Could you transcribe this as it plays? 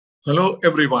Hello,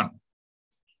 everyone.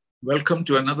 Welcome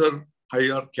to another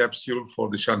IR capsule for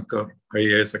the Shankar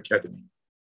IAS Academy.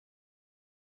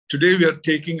 Today, we are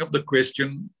taking up the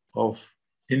question of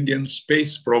Indian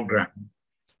space program,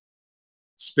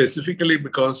 specifically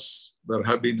because there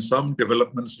have been some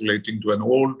developments relating to an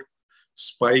old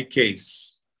spy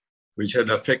case which had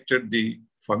affected the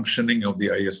functioning of the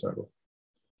ISRO.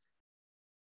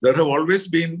 There have always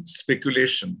been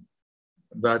speculation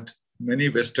that many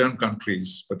Western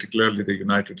countries, particularly the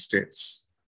United States,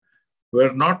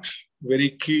 were not very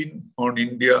keen on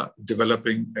India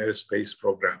developing a space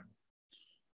program,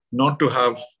 not to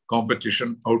have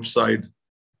competition outside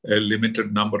a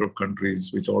limited number of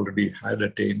countries which already had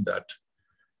attained that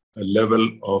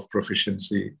level of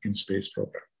proficiency in space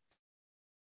program.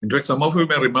 In fact, some of you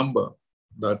may remember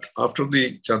that after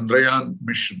the Chandrayaan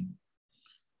mission,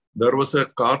 there was a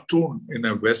cartoon in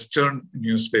a Western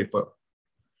newspaper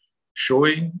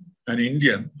showing an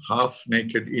Indian,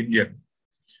 half-naked Indian,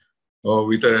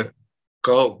 with a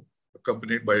cow,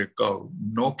 accompanied by a cow,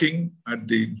 knocking at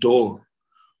the door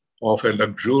of a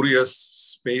luxurious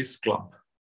space club.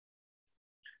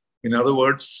 In other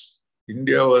words,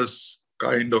 India was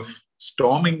kind of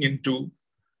storming into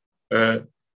a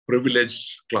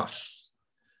privileged class.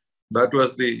 That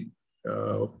was the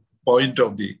point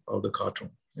of the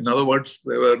cartoon. In other words,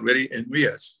 they were very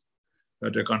envious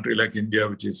that a country like India,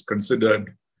 which is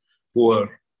considered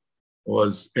poor,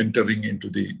 was entering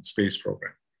into the space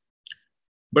program.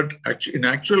 But in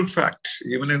actual fact,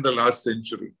 even in the last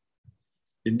century,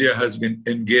 India has been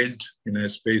engaged in a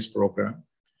space program,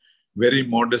 very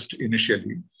modest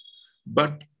initially,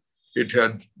 but it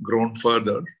had grown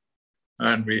further,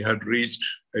 and we had reached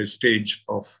a stage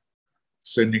of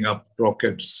sending up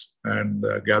rockets and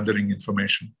gathering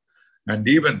information, and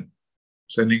even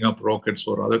sending up rockets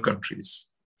for other countries.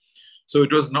 So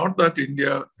it was not that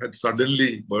India had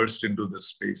suddenly burst into the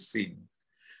space scene.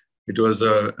 It was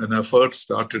an effort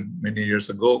started many years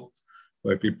ago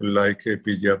by people like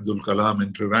APJ Abdul Kalam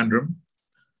in Trivandrum,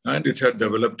 and it had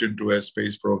developed into a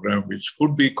space program which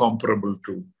could be comparable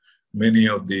to many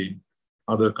of the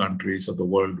other countries of the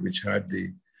world which had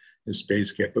the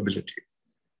space capability.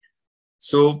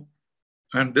 So,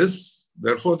 and this,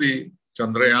 therefore, the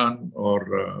Chandrayaan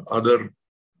or other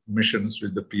missions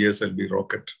with the PSLV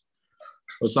rocket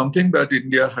was something that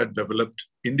India had developed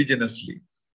indigenously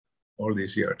all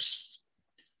these years.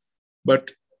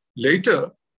 But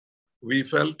later, we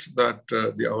felt that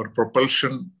our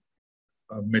propulsion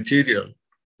material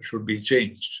should be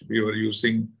changed. We were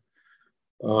using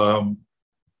the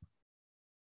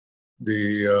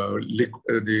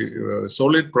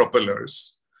solid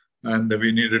propellers, and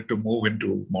we needed to move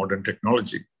into modern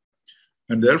technology.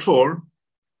 And therefore,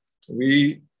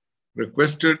 we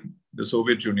requested the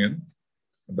Soviet Union,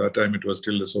 at that time it was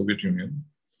still the Soviet Union,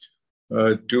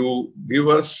 to give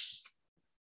us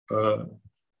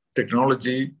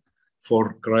technology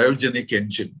for cryogenic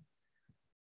engine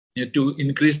to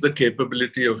increase the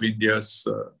capability of India's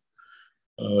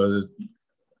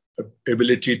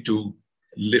ability to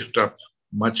lift up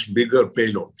much bigger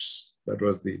payloads. That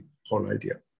was the whole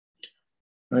idea.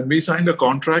 And we signed a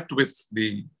contract with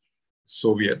the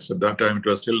Soviets. At that time, it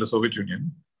was still the Soviet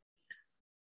Union.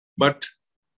 But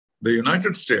the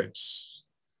United States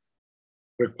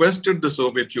requested the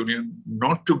Soviet Union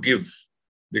not to give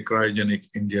the cryogenic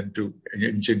engine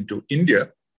to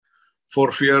India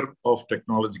for fear of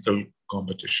technological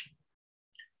competition.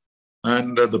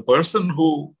 And the person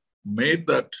who made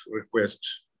that request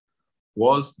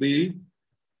was the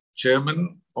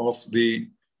chairman of the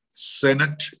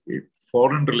Senate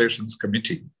Foreign Relations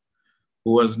Committee,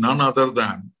 who was none other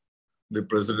than the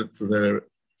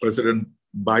President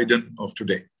Biden of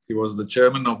today. He was the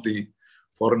chairman of the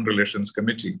Foreign Relations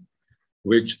Committee,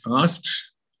 which asked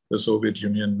the Soviet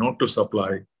Union not to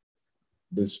supply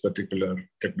this particular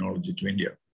technology to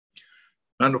India.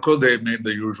 And of course, they made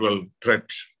the usual threat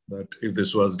that if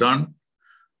this was done,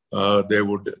 they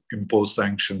would impose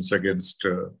sanctions against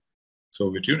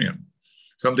Soviet Union.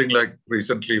 Something like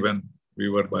recently when we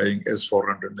were buying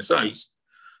S-400 missiles,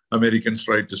 Americans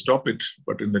tried to stop it,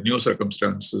 but in the new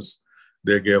circumstances,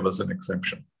 they gave us an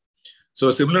exemption. So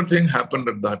a similar thing happened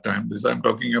at that time. This I'm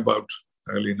talking about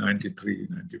early 93,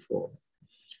 94.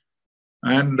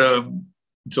 And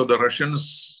so the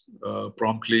Russians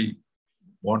promptly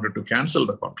wanted to cancel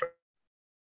the contract.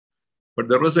 But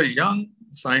there was a young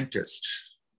scientist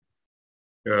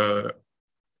who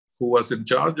was in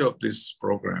charge of this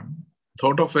program,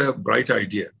 thought of a bright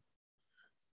idea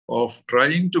of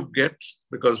trying to get,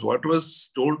 because what was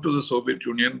told to the Soviet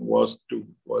Union was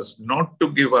not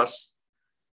to give us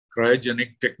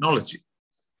cryogenic technology.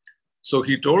 So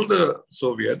he told the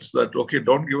Soviets that, okay,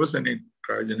 don't give us any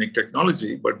cryogenic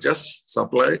technology, but just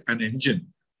supply an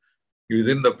engine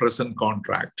within the present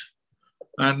contract.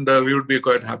 And we would be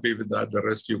quite happy with that. The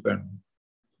rest you can,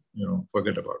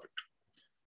 forget about it.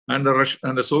 And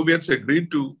the Soviets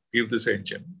agreed to give this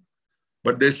engine.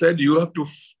 But they said, you have to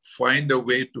find a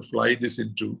way to fly this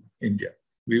into India.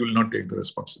 We will not take the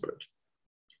responsibility.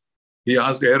 He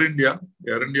asked Air India.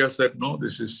 Air India said, no,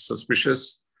 this is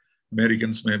suspicious.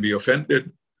 Americans may be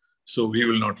offended, so we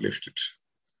will not lift it.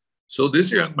 So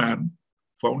this young man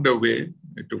found a way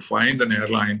to find an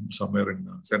airline somewhere in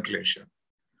Central Asia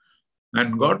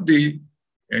and got the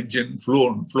engine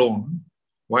flown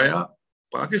via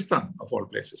Pakistan, of all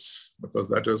places, because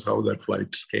that was how that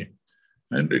flight came.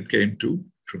 And it came to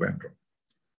Trivandrum.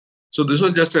 So this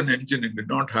was just an engine. It did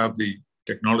not have the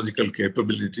technological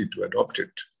capability to adopt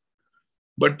it.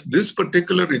 But this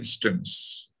particular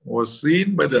instance was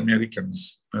seen by the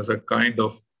Americans as a kind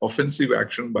of offensive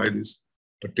action by this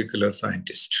particular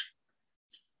scientist.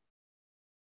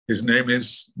 His name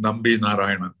is Nambi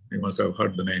Narayanan. You must have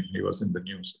heard the name. He was in the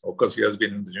news. Of course, he has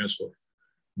been in the news for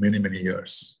many, many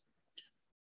years.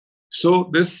 So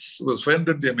this was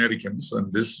offended the Americans,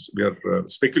 and this we are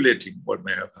speculating what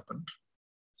may have happened.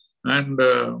 And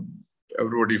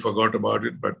everybody forgot about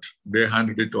it, but they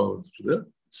handed it over to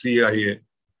the CIA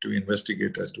to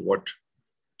investigate as to what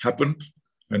happened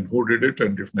and who did it,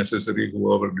 and if necessary,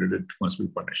 whoever did it must be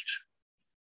punished.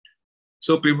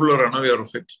 So people are unaware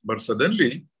of it, but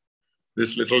suddenly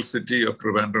this little city of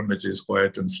Trivandrum, which is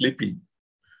quiet and sleepy,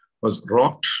 was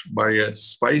rocked by a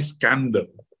spy scandal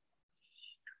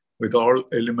with all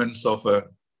elements of a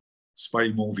spy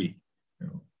movie.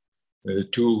 The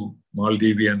two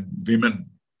Maldivian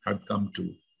women had come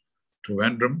to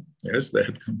Trivandrum. Yes, they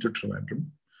had come to Trivandrum.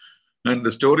 And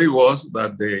the story was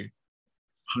that they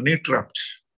honey-trapped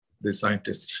the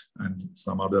scientists and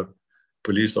some other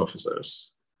police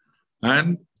officers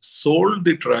and sold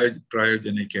the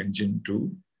cryogenic engine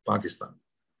to Pakistan.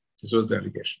 This was the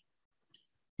allegation.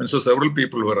 And so several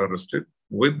people were arrested.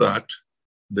 With that,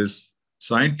 this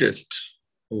scientist,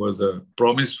 who was a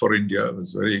promise for India,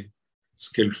 was very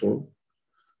skillful.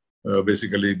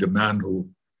 Basically, the man who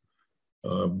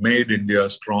made India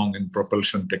strong in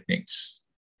propulsion techniques.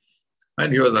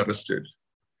 And he was arrested.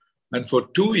 And for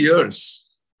 2 years,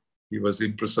 he was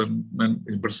imprisoned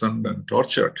and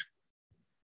tortured.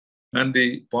 And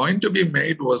the point to be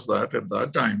made was that at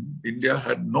that time, India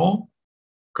had no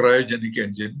cryogenic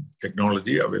engine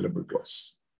technology available to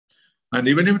us. And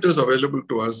even if it was available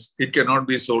to us, it cannot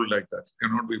be sold like that. It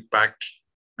cannot be packed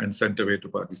and sent away to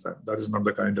Pakistan. That is not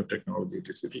the kind of technology it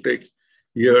is. It will take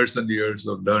years and years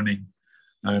of learning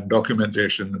and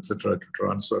documentation, etc., to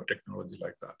transfer technology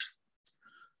like that.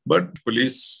 But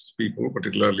police people,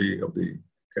 particularly of the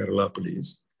Kerala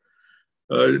police,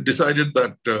 decided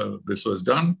that this was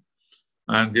done,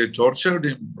 and they tortured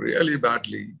him really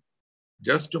badly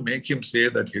just to make him say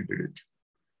that he did it.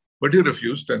 But he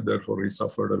refused, and therefore he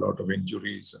suffered a lot of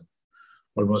injuries, and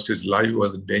almost his life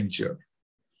was in danger.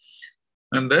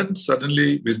 And then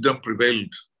suddenly wisdom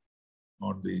prevailed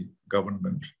on the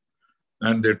government,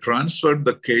 and they transferred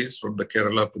the case from the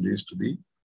Kerala police to the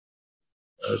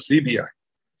CBI,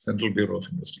 Central Bureau of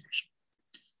Investigation.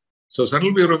 So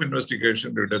Central Bureau of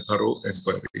Investigation did a thorough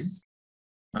inquiry.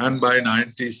 And by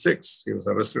 96, he was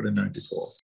arrested in 94.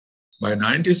 By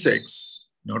 96,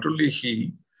 not only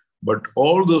he, but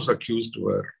all those accused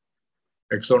were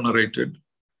exonerated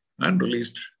and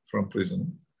released from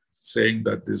prison, saying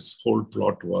that this whole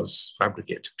plot was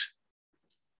fabricated.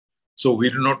 So we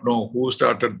do not know who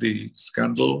started the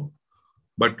scandal,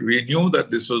 but we knew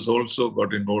that this was also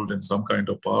got involved in some kind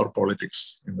of power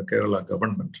politics in the Kerala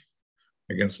government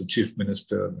against the chief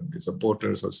minister and his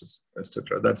supporters,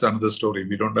 etc. That's another story.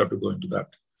 We don't have to go into that.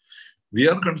 We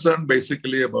are concerned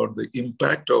basically about the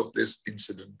impact of this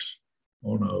incident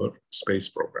on our space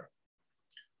program.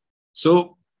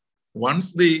 So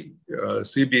once the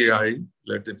CBI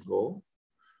let him go,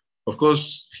 of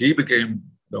course,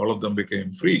 all of them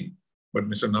became free. But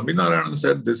Mr. Nambi Narayanan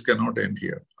said, this cannot end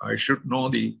here. I should know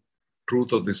the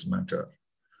truth of this matter.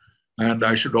 And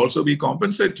I should also be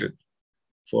compensated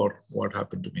for what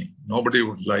happened to me. Nobody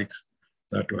would like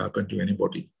that to happen to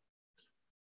anybody.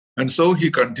 And so he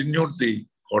continued the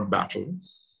court battle,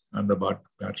 and the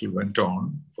battle went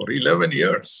on for 11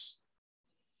 years.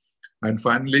 And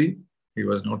finally, he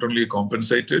was not only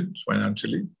compensated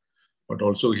financially, but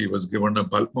also he was given a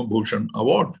Padma Bhushan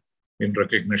award in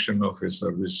recognition of his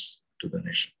service to the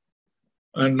nation.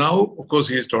 And now, of course,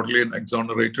 he is totally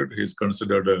exonerated. He is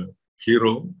considered a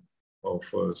hero of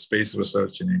space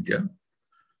research in India.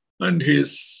 And he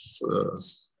is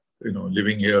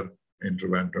living here in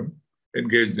Trivandrum,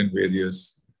 engaged in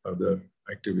various other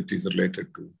activities related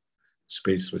to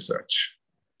space research.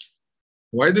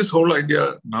 Why this whole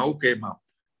idea now came up,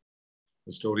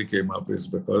 the story came up, is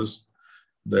because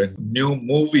the new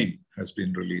movie has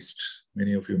been released.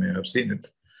 Many of you may have seen it.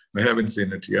 I haven't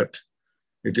seen it yet.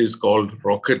 It is called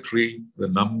Rocketry, the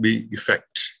Nambi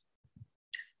Effect.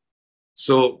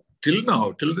 So till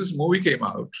now, till this movie came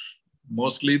out,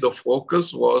 mostly the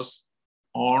focus was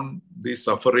on the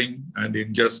suffering and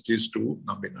injustice to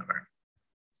Nambi Narayanan.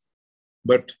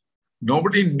 But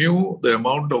nobody knew the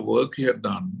amount of work he had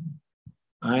done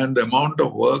and the amount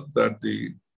of work that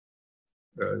the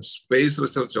Space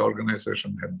Research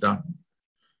Organization had done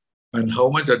and how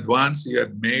much advance he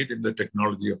had made in the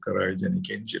technology of cryogenic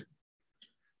engine.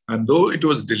 And though it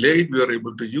was delayed, we were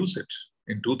able to use it.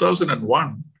 In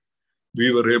 2001,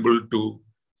 we were able to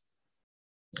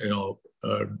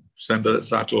send a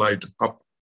satellite up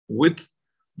with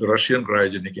the Russian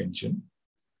cryogenic engine.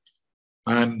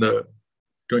 And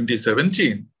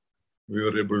 2017, we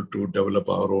were able to develop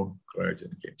our own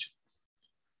cryogenic engine.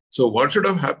 So what should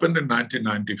have happened in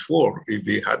 1994 if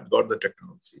we had got the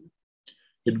technology?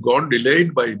 It got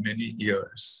delayed by many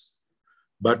years,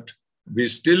 but we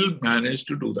still managed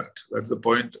to do that. That's the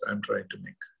point I'm trying to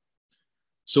make.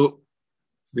 So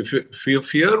the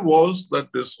fear was that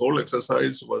this whole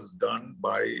exercise was done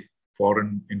by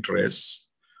foreign interests,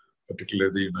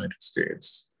 particularly the United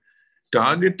States,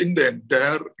 targeting the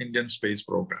entire Indian space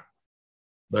program.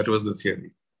 That was the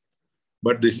theory.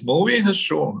 But this movie has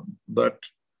shown that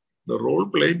the role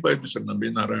played by Mr.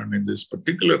 Nambi Narayanan in this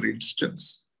particular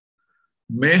instance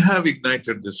may have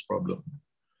ignited this problem,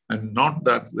 and not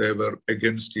that they were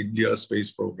against India's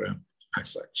space program as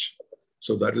such.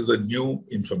 So that is the new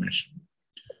information.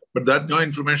 But that new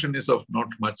information is of not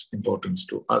much importance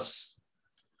to us.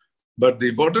 But the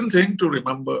important thing to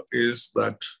remember is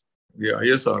that the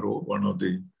ISRO, one of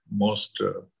the most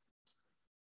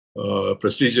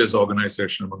prestigious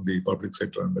organizations among the public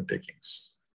sector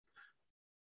undertakings,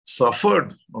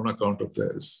 suffered on account of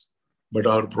this, but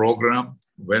our program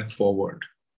went forward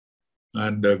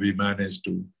and we managed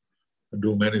to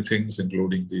do many things,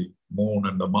 including the moon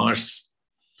and the Mars,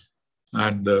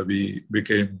 and we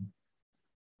became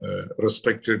a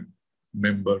respected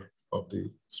member of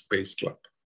the Space Club.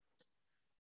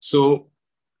 So,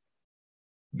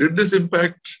 did this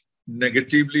impact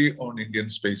negatively on Indian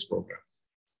space program?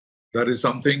 That is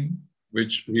something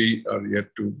which we are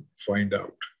yet to find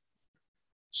out.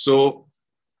 So,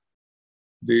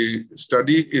 the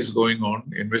study is going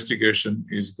on, investigation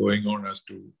is going on as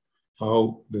to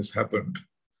how this happened.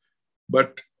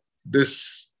 But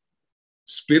this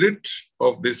spirit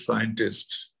of this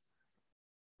scientist,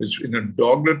 which in a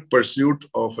dogged pursuit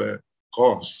of a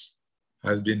cause,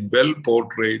 has been well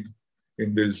portrayed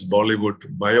in this Bollywood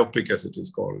biopic, as it is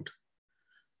called.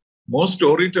 Most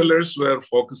storytellers were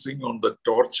focusing on the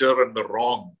torture and the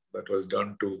wrong that was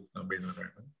done to Nambi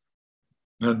Narayanan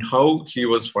and how he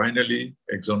was finally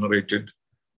exonerated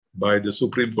by the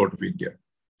Supreme Court of India.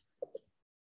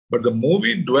 But the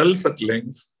movie dwells at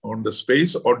length on the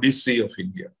space odyssey of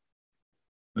India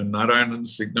and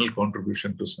Narayanan's signal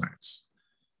contribution to science.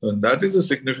 And that is the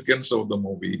significance of the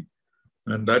movie.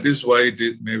 And that is why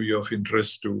it may be of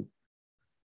interest to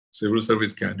civil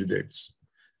service candidates.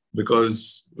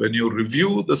 Because when you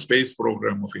review the space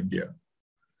program of India,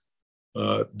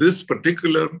 this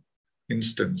particular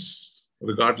instance,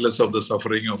 regardless of the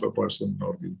suffering of a person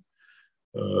or the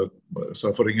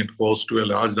suffering it caused to a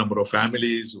large number of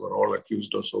families who are all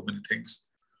accused of so many things,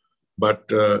 but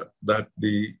that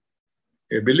the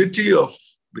ability of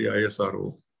the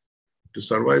ISRO to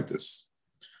survive this.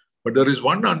 But there is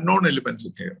one unknown element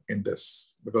in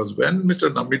this, because when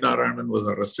Mr. Nambi Narayanan was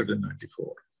arrested in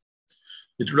 1994,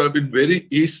 it would have been very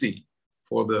easy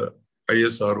for the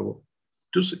ISRO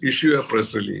to issue a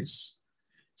press release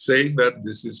saying that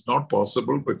this is not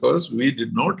possible because we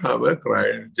did not have a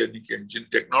cryogenic engine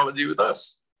technology with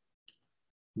us.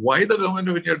 Why the government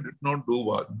of India did not do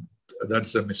one,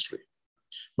 that's a mystery.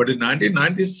 But in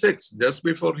 1996, just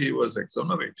before he was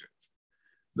exonerated,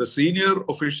 the senior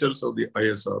officials of the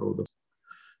ISRO,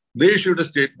 they issued a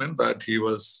statement that he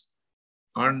was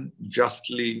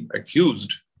unjustly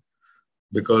accused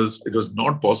because it was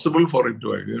not possible for him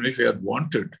to, even if he had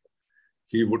wanted,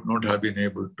 he would not have been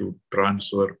able to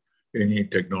transfer any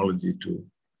technology to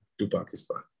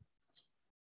Pakistan.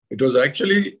 It was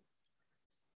actually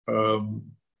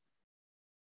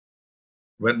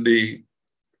when the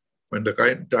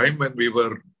time when we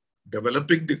were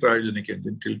developing the cryogenic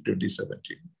engine till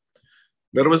 2017,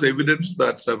 there was evidence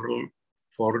that several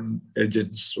foreign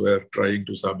agents were trying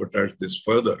to sabotage this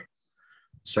further.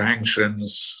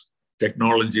 Sanctions,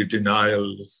 technology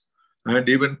denials, and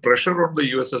even pressure on the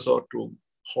USSR to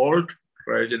halt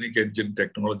cryogenic engine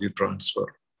technology transfer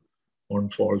on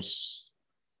false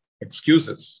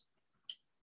excuses.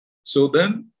 So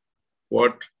then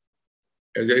what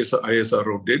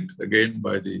ISRO did, again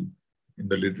in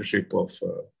the leadership of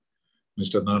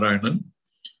Mr. Narayanan,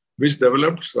 which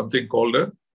developed something called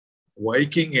a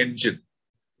Viking engine,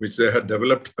 which they had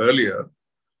developed earlier,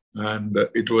 and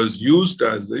it was used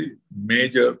as the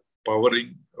major powering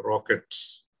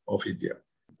rockets of India.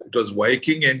 It was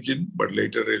Viking engine, but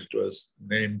later it was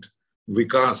named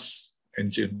Vikas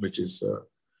engine, which is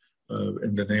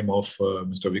in the name of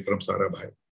Mr. Vikram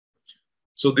Sarabhai.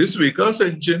 So this Vikas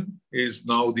engine is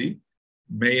now the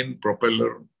main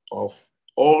propeller of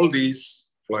all these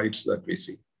flights that we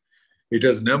see. It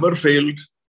has never failed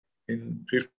in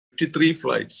 53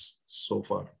 flights so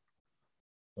far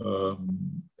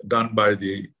done by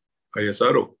the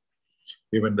ISRO,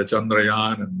 even the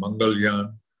Chandrayaan and Mangalyaan.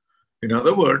 In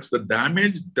other words, the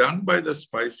damage done by the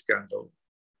spice scandal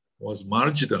was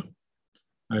marginal,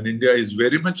 and India is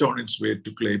very much on its way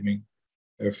to claiming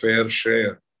a fair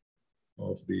share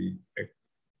of the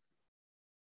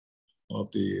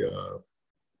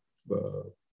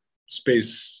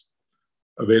space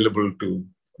available to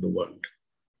the world.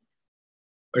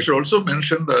 I should also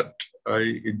mention that I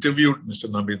interviewed Mr.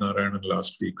 Nambi Narayanan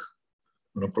last week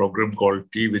on a program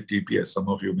called Tea with TPS. Some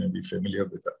of you may be familiar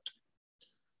with that,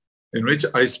 in which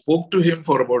I spoke to him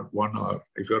for about 1 hour.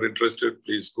 If you're interested,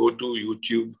 please go to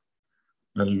YouTube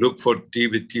and look for Tea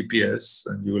with TPS,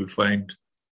 and you will find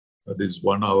this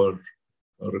 1 hour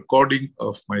recording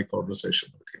of my conversation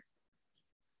with him.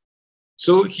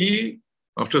 So he,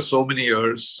 after so many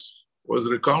years, was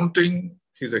recounting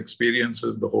his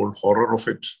experiences, the whole horror of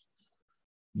it,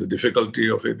 the difficulty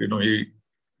of it,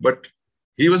 but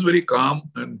he was very calm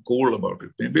and cool about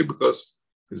it, maybe because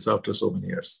it's after so many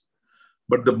years.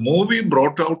 But the movie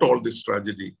brought out all this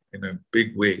tragedy in a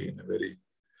big way, in a very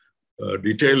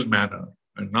detailed manner.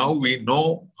 And now we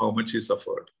know how much he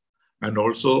suffered and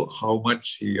also how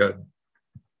much he had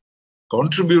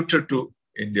contributed to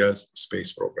India's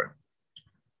space program.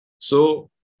 So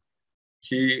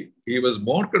he was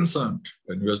more concerned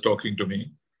when he was talking to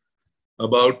me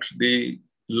about the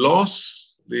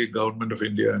loss the government of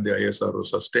India and the ISRO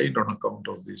sustained on account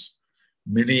of these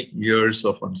many years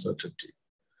of uncertainty,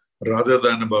 rather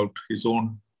than about his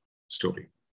own story.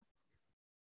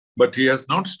 But he has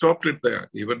not stopped it there,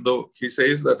 even though he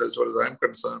says that as far as I'm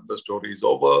concerned, the story is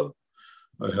over.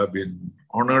 I have been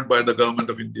honored by the government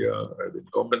of India. I've been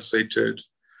compensated.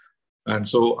 And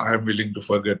so I am willing to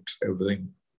forget everything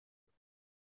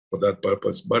for that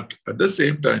purpose. But at the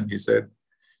same time, he said,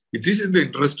 it is in the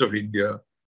interest of India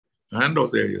and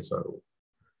of the ISRO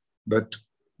that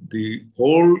the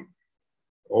whole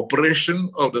operation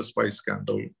of the spice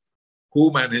scandal,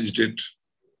 who managed it,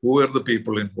 who were the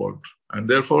people involved. And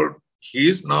therefore, he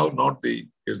is now he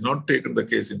has not taken the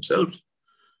case himself,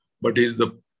 but he is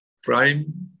the prime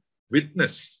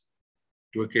witness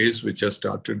to a case which has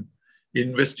started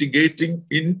investigating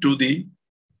into the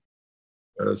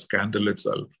scandal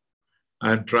itself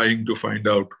and trying to find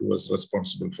out who was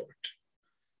responsible for it.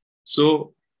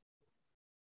 So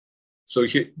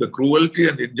the cruelty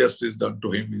and injustice done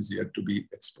to him is yet to be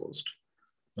exposed.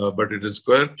 But it is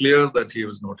quite clear that he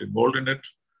was not involved in it.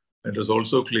 It is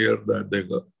also clear that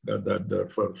there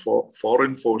were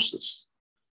foreign forces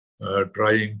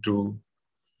trying to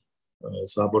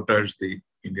sabotage the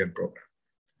Indian program.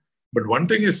 But one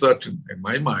thing is certain in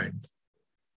my mind,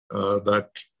 that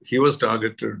he was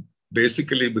targeted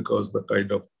basically because the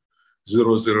kind of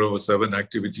 007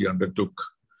 activity undertook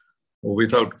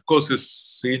without, of course, his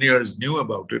seniors knew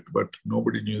about it, but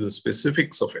nobody knew the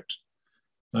specifics of it.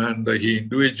 And he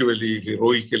individually,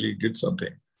 heroically did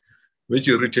something which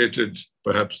irritated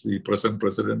perhaps the present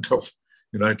president of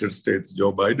United States,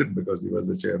 Joe Biden, because he was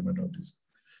the chairman of this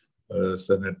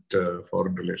Senate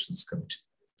Foreign Relations Committee.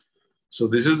 So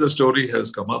this is the story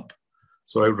has come up.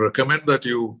 So I would recommend that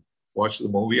you watch the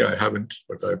movie. I haven't,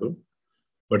 but I will.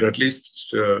 But at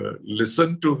least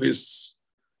listen to his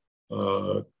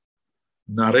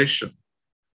narration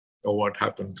of what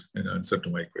happened in answer to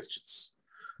my questions.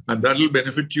 And that will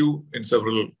benefit you in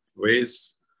several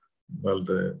ways. Well,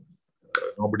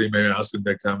 nobody may ask in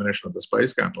the examination of the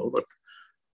spice scandal, but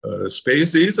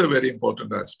space is a very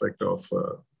important aspect of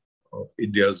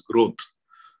India's growth.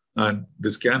 And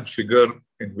this can figure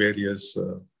in various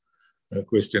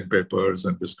question papers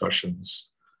and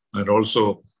discussions. And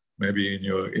also, maybe in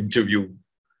your interview,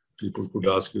 people could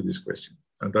ask you this question.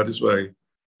 And that is why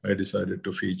I decided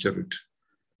to feature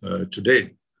it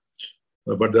today.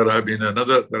 But there has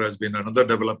been another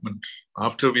development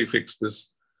after we fixed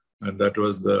this, and that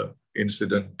was the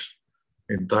incident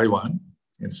in Taiwan.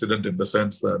 Incident in the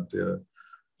sense that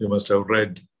you must have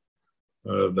read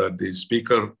that the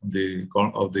Speaker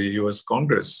of the US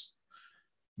Congress,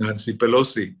 Nancy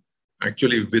Pelosi,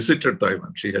 actually visited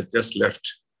Taiwan. She has just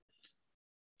left.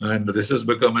 And this has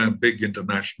become a big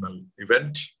international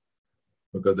event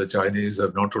because the Chinese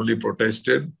have not only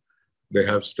protested, they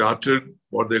have started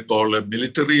what they call a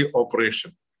military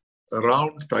operation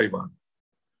around Taiwan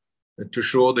to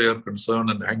show their concern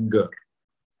and anger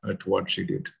at what she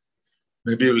did.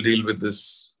 Maybe we'll deal with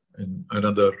this in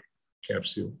another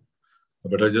capsule.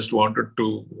 But I just wanted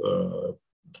to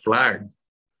flag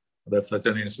that such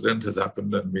an incident has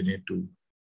happened and we need to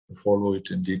follow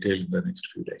it in detail in the next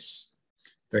few days.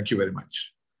 Thank you very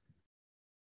much.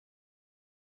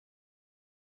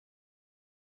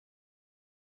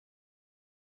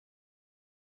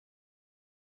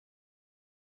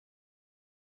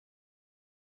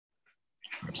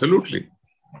 Absolutely.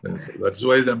 That's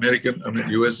why the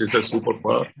US is a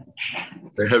superpower.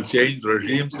 They have changed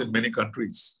regimes in many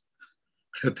countries.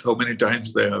 How many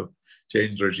times they have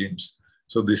changed regimes.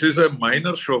 So this is a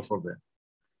minor show for them.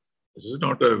 This is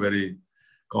not a very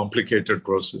complicated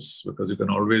process because you can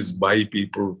always buy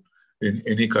people in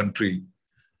any country.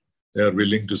 They are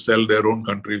willing to sell their own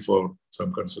country for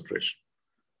some consideration.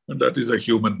 And that is a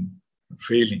human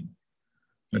failing.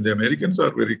 And the Americans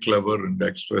are very clever and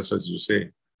dexterous, as you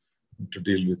say, to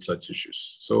deal with such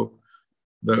issues. So,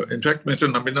 in fact,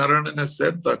 Mr. Nambi Narayanan has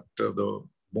said that the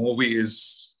movie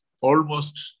is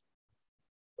almost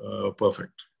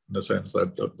perfect in the sense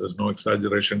that there's no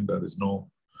exaggeration, there is no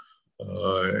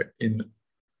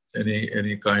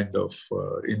any kind of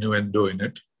innuendo in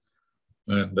it,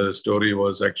 and the story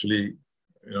was actually,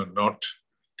 not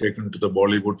taken to the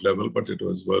Bollywood level, but it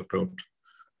was worked out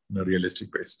on a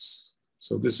realistic basis.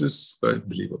 So this is quite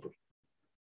believable.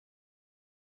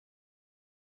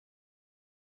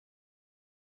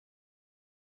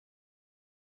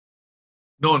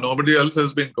 No, nobody else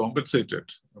has been compensated,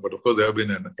 but of course they have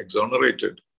been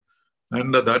exonerated.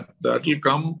 And that will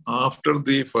come after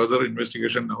the further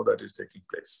investigation now that is taking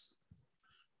place.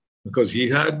 Because he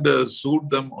had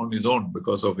sued them on his own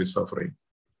because of his suffering.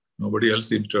 Nobody else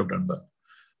seems to have done that.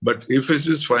 But if it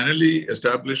is finally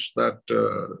established that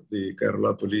the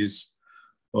Kerala police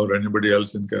or anybody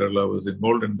else in Kerala was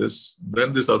involved in this,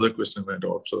 then this other question might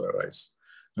also arise.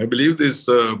 I believe these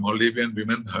Maldivian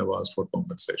women have asked for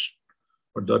compensation.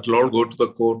 But that will all go to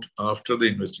the court after the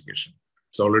investigation.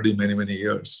 It's already many, many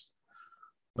years.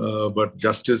 But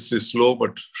justice is slow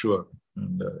but sure,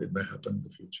 and it may happen in the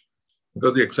future.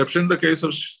 Because the exception in the case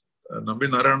of Nambi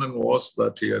Narayanan was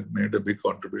that he had made a big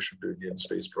contribution to Indian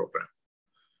space program.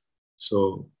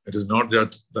 So it is not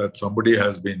just that somebody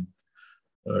has been,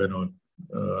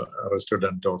 arrested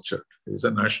and tortured. He's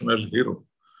a national hero.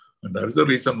 And that is the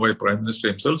reason why Prime Minister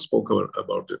himself spoke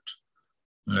about it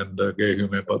and gave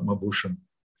him a Padma Bhushan.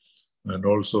 And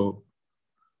also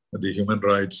the Human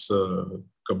Rights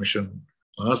Commission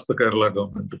asked the Kerala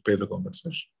government to pay the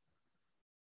compensation.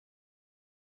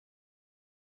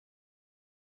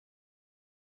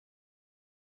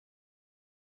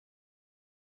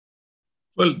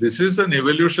 Well, this is an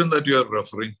evolution that you are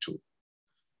referring to.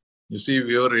 You see,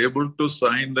 we were able to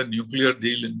sign the nuclear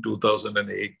deal in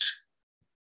 2008.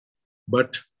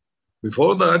 But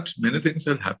before that, many things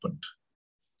had happened.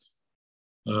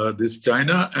 This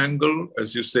China angle,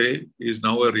 as you say, is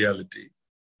now a reality.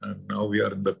 And now we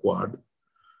are in the Quad.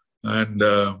 And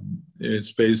in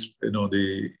space,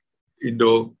 the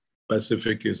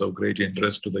Indo-Pacific is of great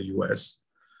interest to the US.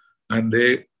 And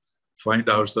they find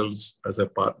ourselves as a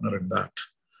partner in that.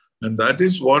 And that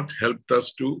is what helped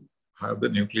us to have the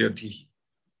nuclear deal.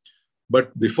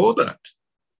 But before that,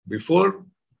 before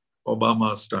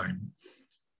Obama's time,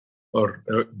 or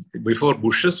before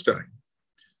Bush's time,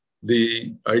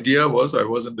 the idea was, I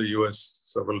was in the US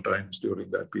several times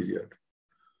during that period,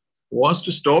 was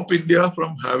to stop India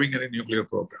from having any nuclear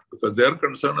program because their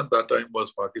concern at that time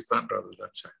was Pakistan rather than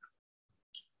China.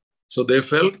 So they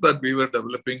felt that we were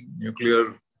developing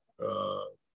nuclear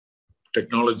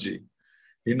technology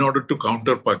in order to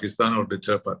counter Pakistan or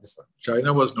deter Pakistan.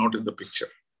 China was not in the picture.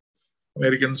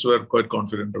 Americans were quite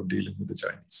confident of dealing with the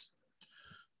Chinese.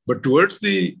 But towards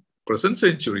the present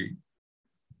century,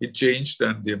 it changed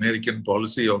and the American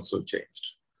policy also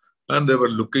changed. And they were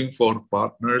looking for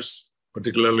partners,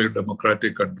 particularly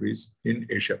democratic countries in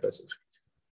Asia Pacific.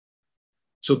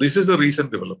 So this is a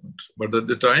recent development. But at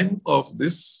the time of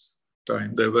this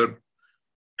time, they were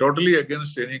totally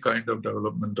against any kind of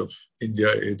development of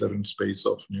India, either in space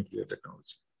or nuclear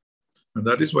technology. And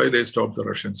that is why they stopped the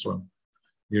Russians from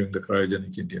giving the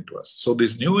cryogenic Indian to us. So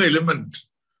this new element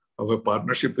of a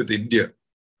partnership with India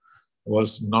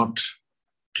was not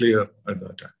clear at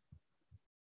that time.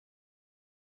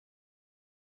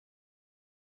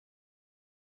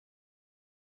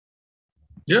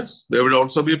 Yes, they will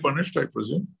also be punished, I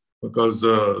presume, because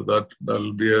that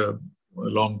will be a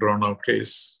long drawn-out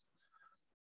case.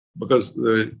 Because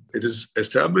it is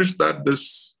established that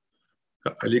this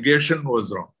allegation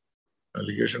was wrong.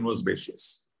 Allegation was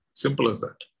baseless. Simple as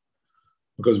that.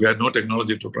 Because we had no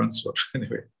technology to transfer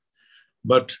anyway.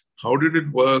 But how did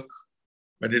it work?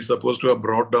 And it's supposed to have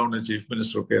brought down a chief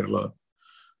minister of Kerala.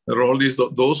 There are all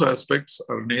those aspects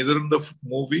are neither in the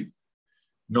movie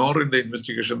nor in the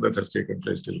investigation that has taken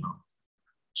place till now.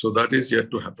 So that is yet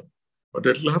to happen. But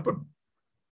it will happen.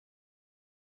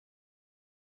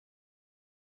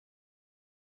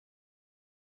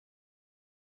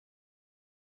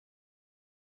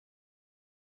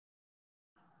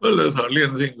 Well, there's hardly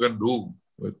anything you can do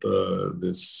with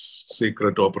these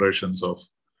secret operations of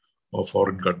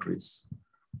foreign countries.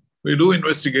 We do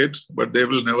investigate, but they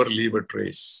will never leave a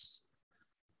trace.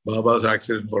 Baba's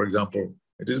accident, for example,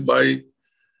 it is by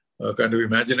a kind of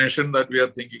imagination that we are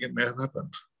thinking it may have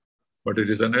happened. But it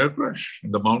is an air crash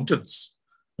in the mountains,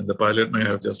 and the pilot may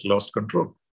have just lost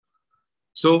control.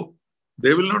 So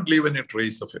they will not leave any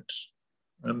trace of it.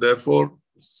 And therefore,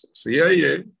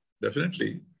 CIA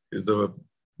definitely is the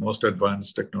most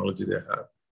advanced technology they have.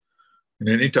 In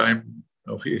any time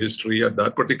of history, at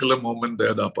that particular moment, they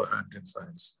had the upper hand in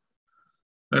science.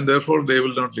 And therefore, they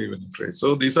will not leave any trace.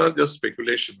 So these are just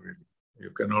speculation, really.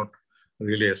 You cannot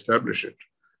really establish it.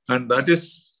 And that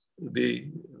is the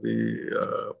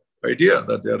idea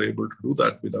that they are able to do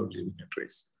that without leaving a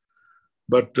trace.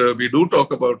 But we do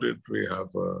talk about it. We have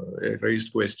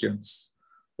raised questions,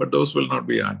 but those will not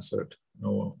be answered.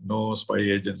 No spy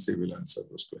agency will answer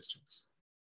those questions.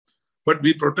 But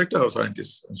we protect our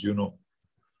scientists, as you know,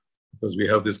 because we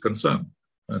have this concern.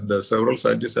 And several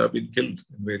scientists have been killed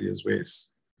in various ways.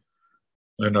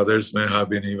 And others may have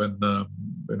been even,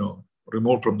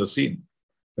 removed from the scene.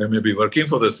 They may be working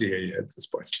for the CIA at this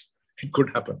point. It could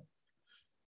happen.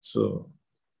 So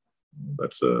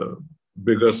that's a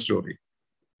bigger story.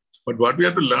 But what we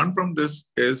have to learn from this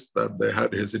is that they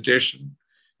had hesitation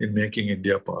in making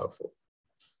India powerful.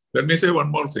 Let me say one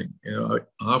more thing.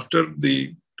 After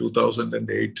the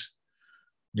 2008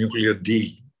 nuclear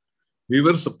deal, we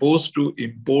were supposed to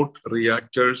import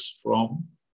reactors from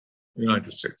the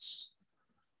United States.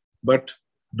 But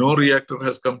no reactor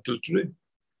has come till today.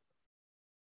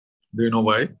 Do you know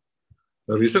why?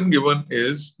 The reason given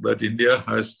is that India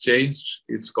has changed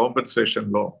its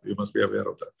compensation law. You must be aware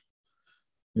of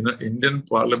that. Indian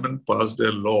Parliament passed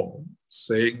a law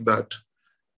saying that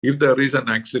if there is an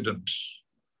accident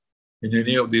in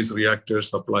any of these reactors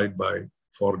supplied by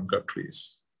foreign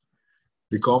countries,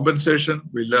 the compensation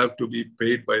will have to be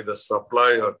paid by the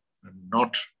supplier and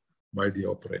not by the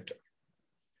operator.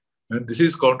 And this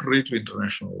is contrary to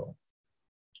international law.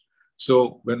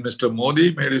 So when Mr.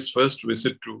 Modi made his first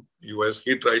visit to US,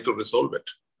 he tried to resolve it.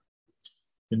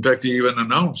 In fact, he even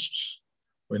announced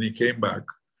when he came back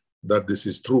that this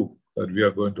is true, that we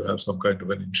are going to have some kind of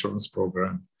an insurance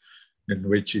program in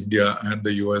which India and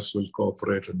the US will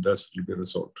cooperate and thus it will be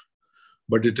resolved.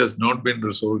 But it has not been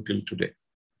resolved till today.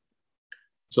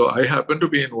 So I happened to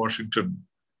be in Washington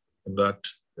in that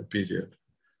period.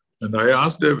 And I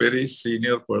asked a very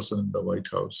senior person in the White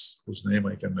House, whose name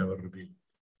I can never reveal,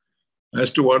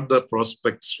 as to what the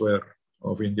prospects were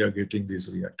of India getting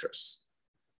these reactors.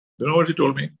 You know what he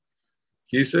told me?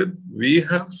 He said, we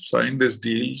have signed this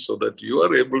deal so that you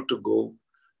are able to go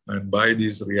and buy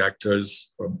these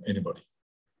reactors from anybody.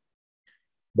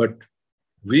 But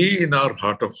we, in our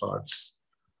heart of hearts,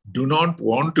 do not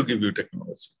want to give you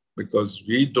technology because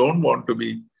we don't want to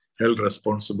be held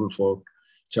responsible for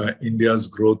India's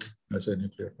growth as a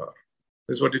nuclear power.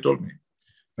 This is what he told me.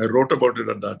 I wrote about it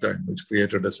at that time, which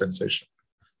created a sensation.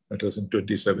 That was in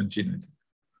 2017, I think.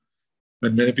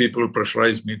 And many people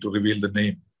pressurized me to reveal the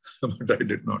name, but I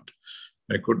did not.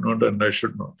 I could not and I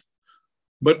should not.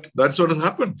 But that's what has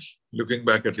happened, looking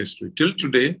back at history. Till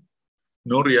today,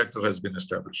 no reactor has been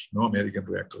established, no American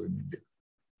reactor in India.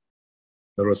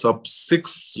 There were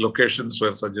 6 locations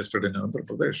were suggested in Andhra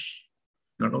Pradesh.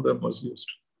 None of them was used.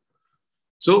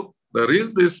 So there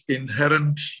is this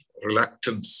inherent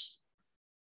reluctance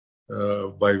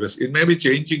by West. It may be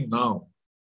changing now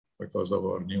because of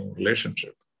our new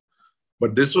relationship.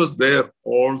 But this was there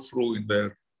all through in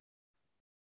their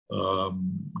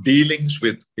dealings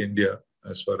with India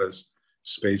as far as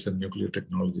space and nuclear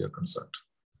technology are concerned.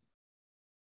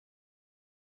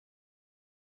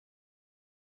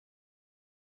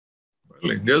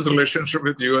 Well, India's relationship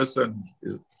with US and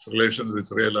its relations with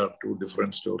Israel are two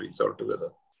different stories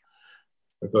altogether.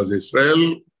 Because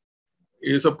Israel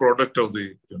is a product of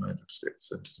the United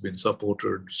States. It's been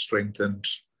supported, strengthened,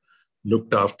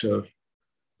 looked after.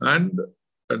 And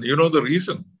you know the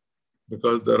reason,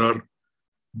 because there are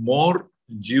more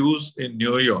Jews in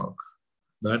New York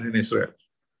than in Israel.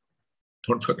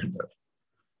 Don't forget that.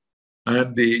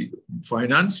 And the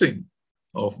financing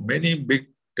of many big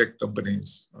tech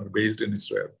companies are based in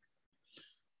Israel.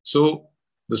 So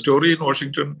the story in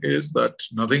Washington is that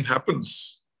nothing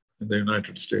happens in the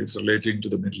United States relating to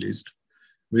the Middle East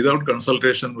without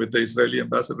consultation with the Israeli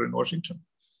ambassador in Washington.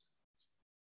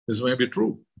 This may be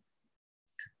true.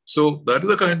 So that is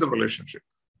the kind of relationship.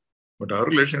 But our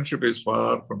relationship is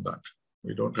far from that.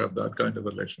 We don't have that kind of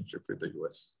relationship with the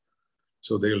US.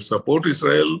 So they will support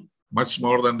Israel much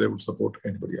more than they would support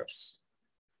anybody else.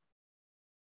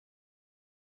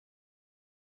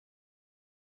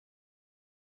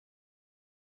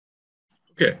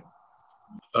 Okay.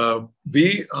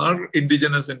 We are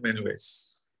indigenous in many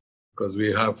ways because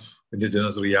we have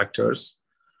indigenous reactors.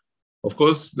 Of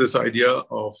course, this idea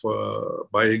of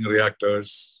buying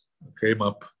reactors came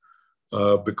up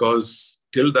because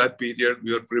till that period,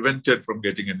 we were prevented from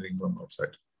getting anything from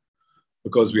outside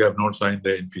because we have not signed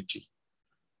the NPT.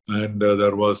 And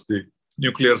there was the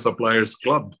Nuclear Suppliers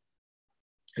Club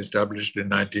established in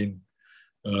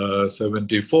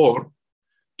 1974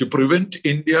 to prevent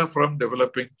India from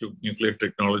developing nuclear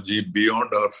technology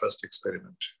beyond our first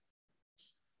experiment.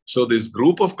 So this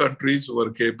group of countries who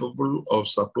were capable of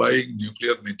supplying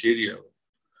nuclear material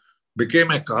became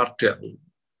a cartel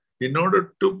in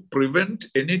order to prevent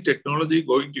any technology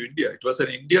going to India. It was an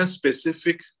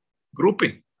India-specific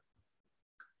grouping.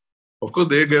 Of course,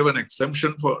 they gave an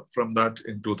exemption from that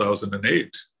in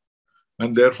 2008.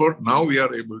 And therefore, now we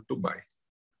are able to buy.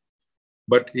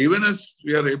 But even as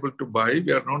we are able to buy,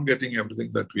 we are not getting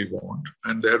everything that we want.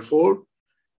 And therefore,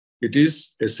 it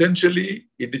is essentially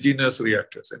indigenous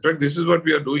reactors. In fact, this is what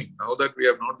we are doing now that we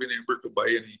have not been able to buy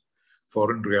any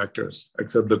foreign reactors,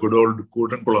 except the good old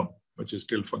Kudankulam, which is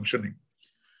still functioning.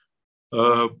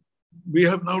 We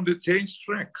have now changed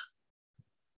track.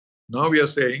 Now we are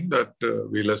saying that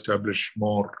we'll establish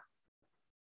more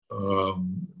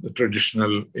the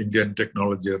traditional Indian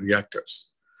technology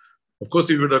reactors. Of course,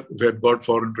 if we had got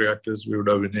foreign reactors, we would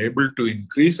have been able to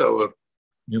increase our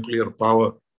nuclear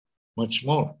power much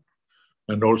more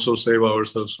and also save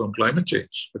ourselves from climate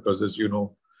change. Because as you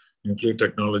know, nuclear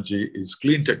technology is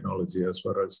clean technology as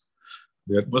far as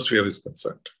the atmosphere is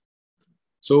concerned.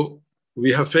 So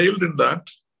we have failed in that.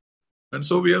 And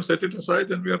so we have set it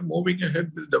aside and we are moving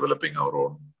ahead with developing our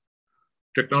own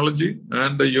technology.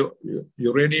 And the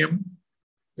uranium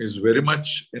is very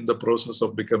much in the process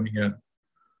of becoming a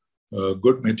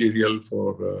good material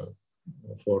for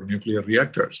nuclear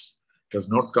reactors. It has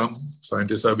not come.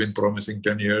 Scientists have been promising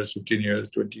 10 years, 15 years,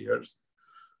 20 years,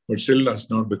 but still has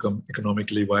not become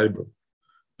economically viable.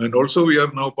 And also we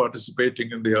are now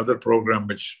participating in the other program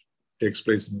which takes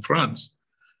place in France,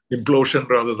 implosion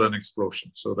rather than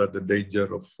explosion, so that the danger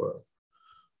of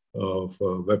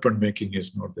weapon making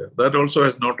is not there. That also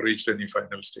has not reached any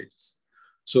final stages.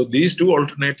 So these two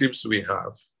alternatives we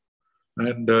have.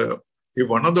 And if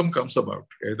one of them comes about,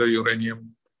 either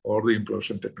uranium or the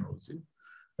implosion technology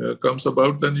comes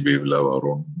about, then we will have our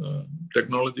own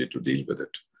technology to deal with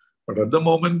it. But at the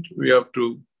moment, we have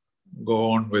to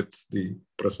go on with the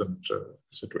present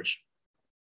situation.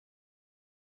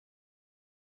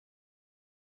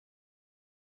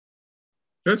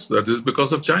 Yes, that is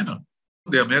because of China.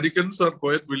 The Americans are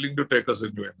quite willing to take us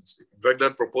into NSC. In fact,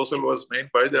 that proposal was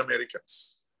made by the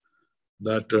Americans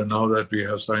that now that we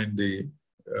have signed the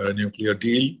nuclear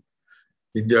deal,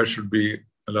 India should be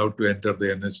allowed to enter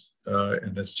the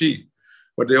NSG.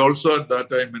 But they also at that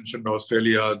time mentioned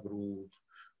Australia group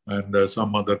and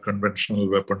some other conventional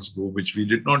weapons group, which we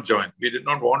did not join. We did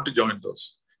not want to join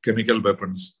those chemical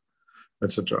weapons,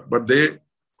 etc. But they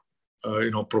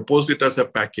proposed it as a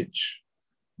package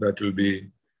that will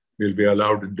be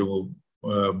allowed into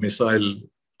missile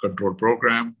control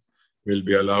program, will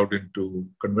be allowed into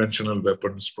conventional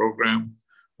weapons program,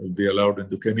 will be allowed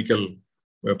into chemical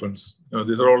weapons.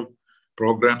 These are all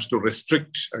programs to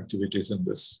restrict activities in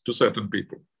this to certain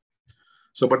people.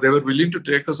 So, but they were willing to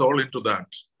take us all into that.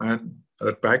 And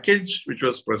that package, which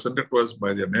was presented to us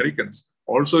by the Americans,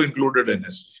 also included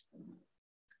NSG.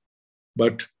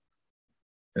 But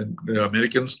the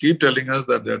Americans keep telling us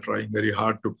that they're trying very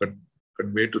hard to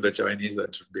convey to the Chinese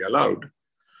that should be allowed.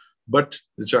 But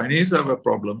the Chinese have a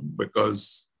problem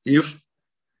because if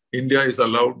India is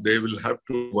allowed, they will have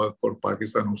to work for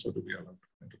Pakistan also to be allowed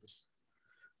into this.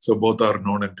 So both are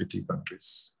non-NPT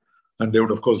countries. And they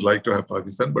would, of course, like to have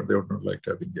Pakistan, but they would not like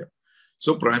to have India.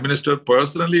 So Prime Minister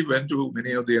personally went to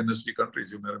many of the NSG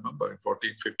countries, you may remember, in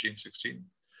 14, 15, 16.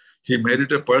 He made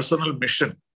it a personal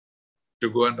mission to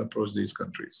go and approach these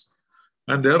countries.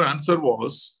 And their answer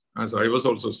was, as I was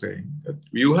also saying, that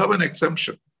you have an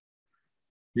exemption.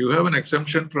 You have an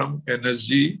exemption from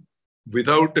NSG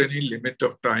without any limit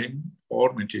of time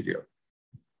or material.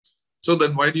 So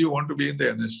then why do you want to be in the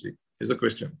NSG is the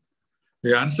question.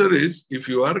 The answer is, if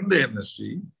you are in the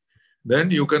NSG,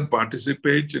 then you can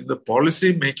participate in the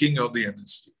policy making of the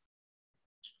NSG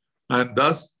and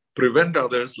thus prevent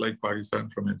others like Pakistan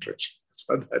from entering.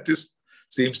 So that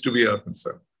seems to be our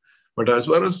concern. But as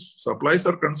far as supplies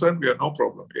are concerned, we have no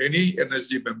problem. Any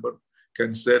NSG member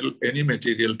can sell any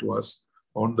material to us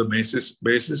on the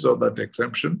basis of that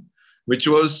exemption, which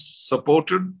was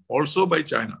supported also by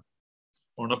China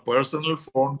on a personal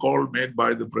phone call made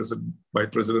by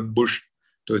President Bush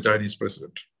to the Chinese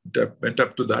president. It went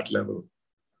up to that level.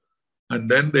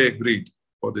 And then they agreed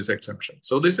for this exemption.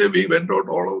 So they say we went out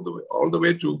all the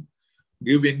way to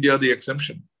give India the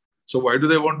exemption. So why do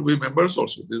they want to be members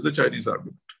also? This is the Chinese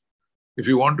argument. If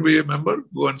you want to be a member,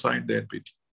 go and sign the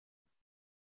NPT.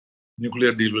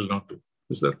 Nuclear deal will not do.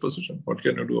 This is their position. What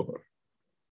can you do about it?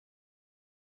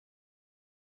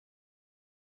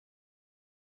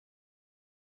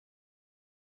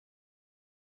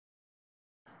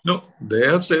 No, they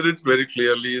have said it very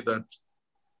clearly that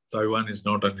Taiwan is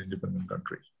not an independent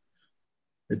country.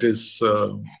 It is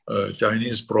a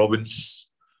Chinese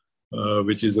province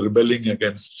which is rebelling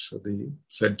against the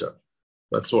center.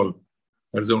 That's all.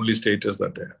 That's the only status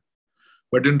that they have.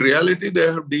 But in reality, they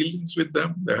have dealings with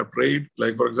them. They have trade.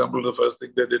 Like, for example, the first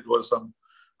thing they did was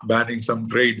banning some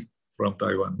trade from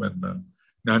Taiwan when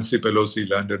Nancy Pelosi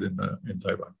landed in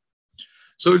Taiwan.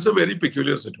 So it's a very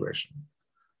peculiar situation.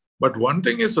 But one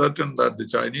thing is certain, that the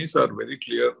Chinese are very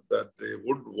clear that they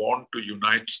would want to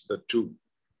unite the two.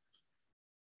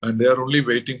 And they are only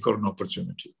waiting for an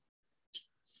opportunity.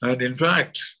 And in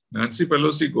fact, Nancy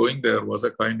Pelosi going there was a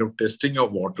kind of testing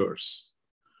of waters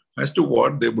as to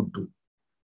what they would do.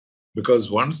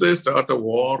 Because once they start a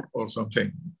war or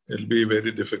something, it'll be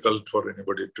very difficult for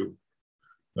anybody to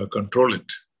control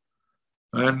it.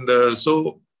 And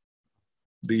so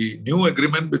the new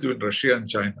agreement between Russia and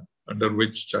China, under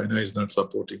which China is not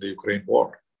supporting the Ukraine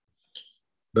war,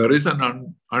 there is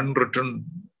an unwritten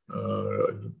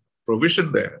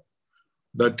provision there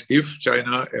that if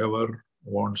China ever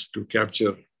wants to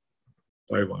capture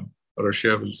Taiwan,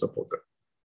 Russia will support them.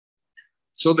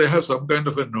 So they have some kind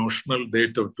of a notional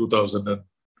date of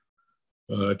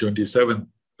 2027,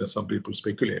 as some people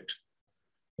speculate.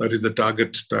 That is the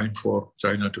target time for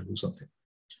China to do something.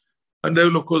 And they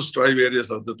will, of course, try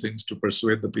various other things to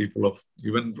persuade the people of,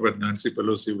 even when Nancy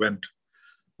Pelosi went,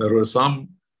 there were some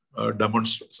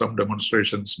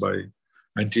demonstrations by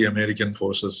anti-American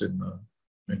forces in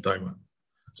Taiwan.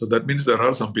 So that means there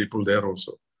are some people there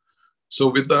also. So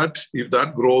with that, if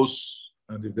that grows,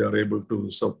 and if they are able to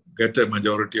get a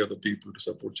majority of the people to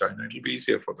support China, it will be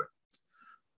easier for them.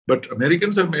 But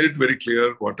Americans have made it very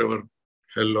clear, whatever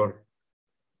hell or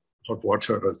hot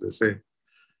water, as they say,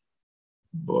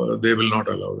 they will not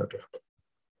allow that to happen.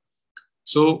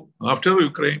 So after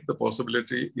Ukraine, the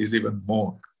possibility is even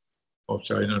more of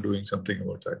China doing something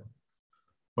about Taiwan.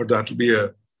 But that will be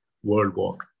a world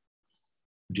war.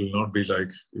 It will not be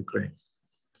like Ukraine.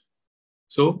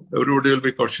 So everybody will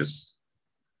be cautious.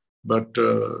 But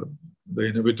the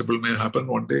inevitable may happen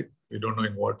one day. We don't know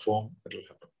in what form it will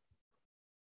happen.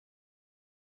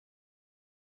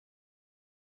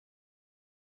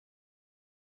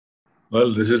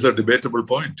 Well, this is a debatable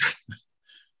point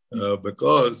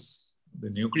because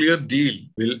the nuclear deal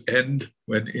will end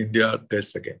when India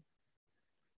tests again.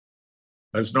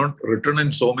 That's not written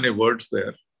in so many words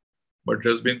there, but it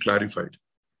has been clarified.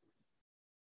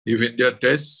 If India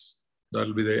tests, that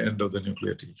will be the end of the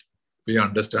nuclear deal. We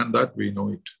understand that, we know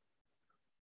it.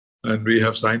 And we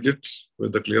have signed it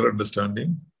with the clear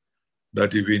understanding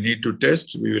that if we need to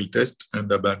test, we will test and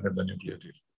abandon the nuclear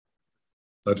deal.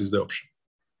 That is the option.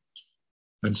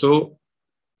 And so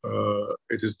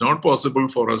it is not possible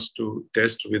for us to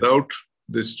test without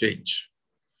this change.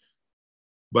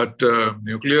 But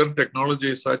nuclear technology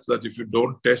is such that if you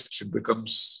don't test, it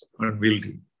becomes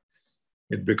unwieldy.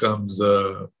 It becomes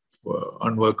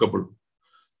unworkable.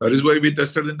 That is why we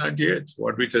tested in 98.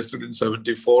 What we tested in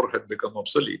 74 had become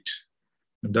obsolete.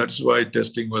 And that's why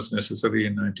testing was necessary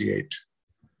in 98.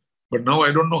 But now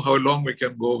I don't know how long we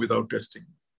can go without testing.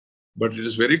 But it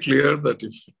is very clear that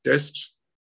if we test,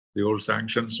 the old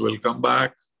sanctions will come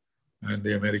back and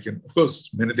the American. Of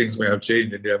course, many things may have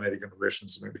changed. India-American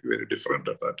relations may be very different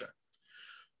at that time.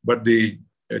 But the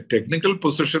technical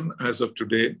position as of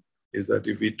today is that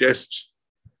if we test,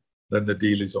 then the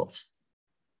deal is off.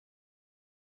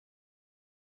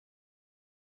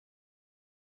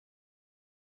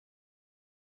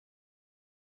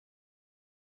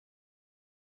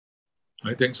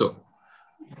 I think so.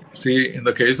 See, in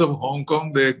the case of Hong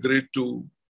Kong, they agreed to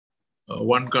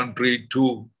one country,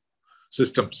 two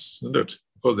systems, isn't it?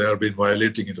 Because they have been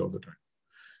violating it all the time.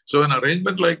 So an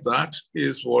arrangement like that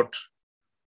is what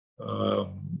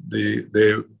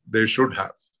they should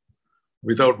have,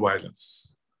 without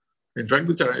violence. In fact,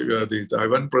 the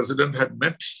Taiwan president had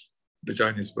met the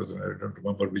Chinese president. I don't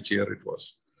remember which year it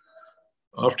was,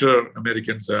 after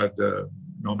Americans had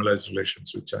normalized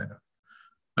relations with China.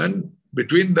 And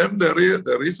between them, there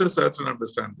is a certain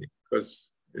understanding,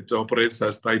 because it operates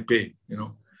as Taipei. You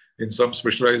know, in some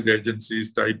specialized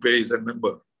agencies, Taipei is a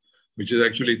member, which is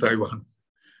actually Taiwan.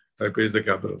 Taipei is the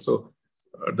capital. So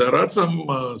there are some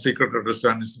secret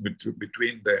understandings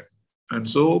between them. And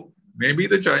so maybe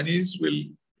the Chinese will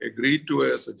agree to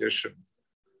a suggestion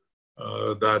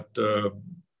that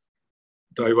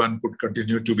Taiwan could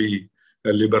continue to be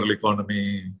a liberal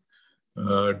economy,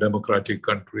 democratic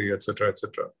country, etc.,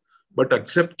 etc., but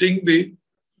accepting the,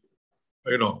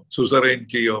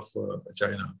 suzerainty of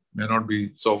China. May not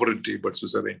be sovereignty, but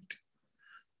suzerainty.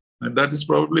 And that is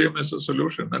probably a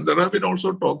solution. And there have been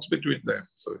also talks between them.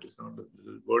 So it is not,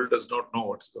 the world does not know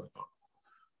what's going on.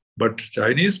 But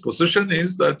Chinese position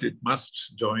is that it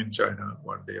must join China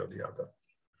one day or the other.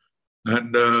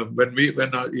 And when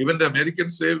even the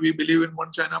Americans say we believe in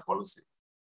one China policy.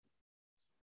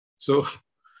 So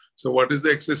what is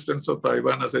the existence of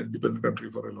Taiwan as an independent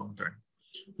country for a long time?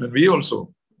 And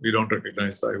we don't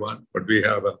recognize Taiwan, but we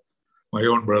have my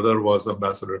own brother was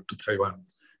ambassador to Taiwan.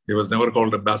 He was never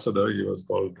called ambassador, he was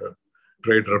called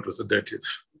trade representative.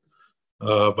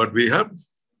 But we have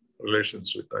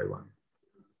relations with Taiwan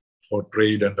for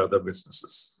trade and other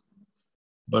businesses.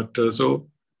 But this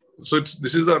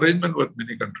is the arrangement with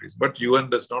many countries. But UN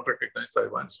does not recognize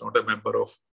Taiwan. It's not a member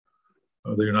of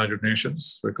the United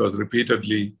Nations, because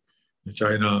repeatedly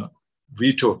China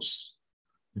vetoes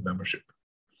the membership.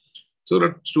 So there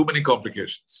are too many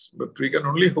complications. But we can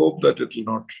only hope that it will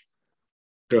not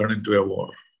turn into a war.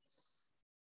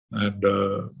 And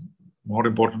more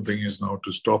important thing is now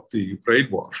to stop the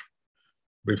Ukraine war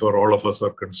before all of us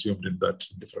are consumed in that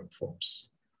in different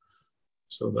forms.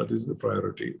 So that is the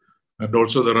priority. And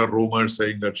also there are rumors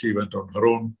saying that she went on her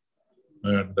own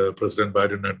and President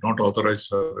Biden had not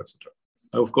authorized her, etc.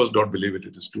 I, of course, don't believe it.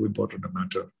 It is too important a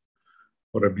matter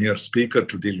for a mere speaker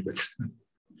to deal with,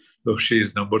 though she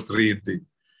is number 3 in the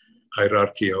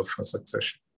hierarchy of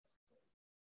succession.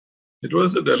 It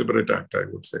was a deliberate act, I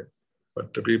would say.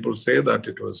 But people say that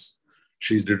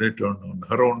she did it on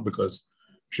her own because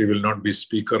she will not be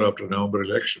speaker after November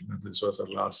election. And this was her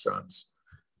last chance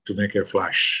to make a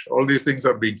flash. All these things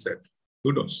are being said.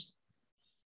 Who knows?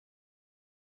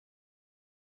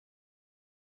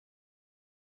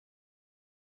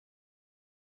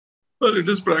 Well, it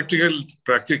is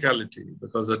practicality,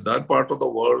 because at that part of the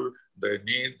world, they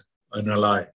need an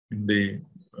ally in the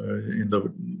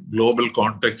global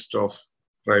context of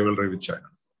rivalry with China.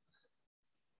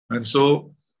 And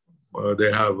so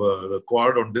they have the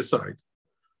Quad on this side,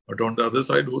 but on the other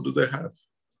side, who do they have?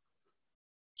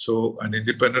 So an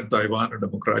independent Taiwan, a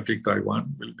democratic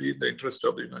Taiwan will be in the interest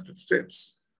of the United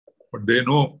States. But they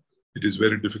know it is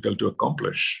very difficult to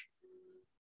accomplish.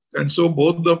 And so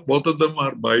both of them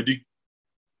are biding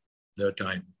their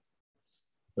time.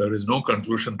 There is no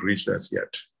conclusion reached as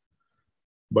yet.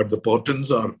 But the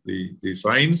portents are, the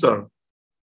signs are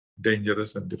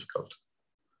dangerous and difficult.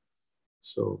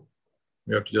 So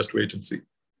we have to just wait and see.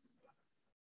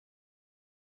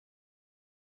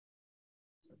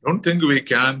 I don't think we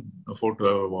can afford to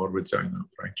have a war with China,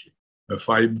 frankly. A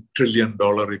 $5 trillion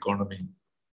economy,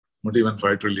 not even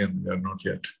 5 trillion, we are not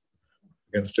yet,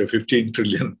 against a $15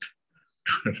 trillion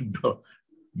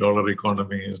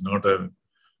economy is not a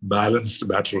balanced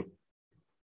battle.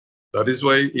 That is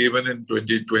why even in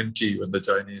 2020, when the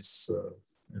Chinese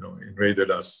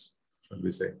invaded us, shall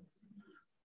we say,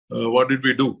 what did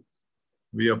we do?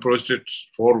 We approached it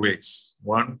 4 ways.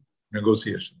 1,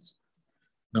 negotiations.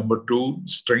 Number 2,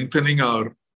 strengthening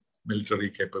our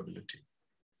military capability.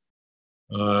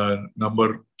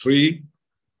 Number 3,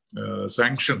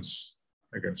 sanctions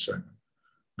against China.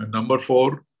 And number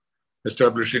 4,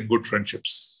 establishing good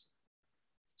friendships.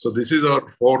 So this is our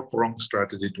 4-pronged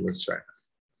strategy towards China.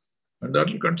 And that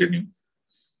will continue.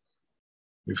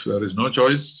 If there is no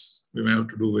choice, we may have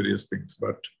to do various things.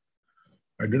 But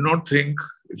I do not think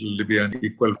it will be an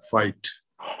equal fight,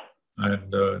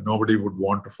 and nobody would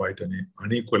want to fight any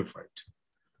unequal fight.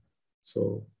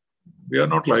 So we are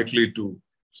not likely to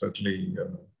certainly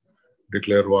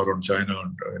declare war on China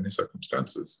under any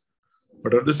circumstances.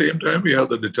 But at the same time, we have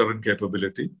the deterrent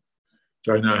capability.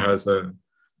 China has a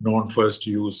non-first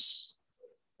use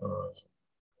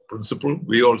principle.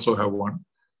 We also have one.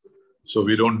 So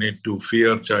we don't need to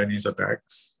fear Chinese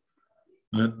attacks.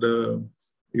 And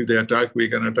if they attack, we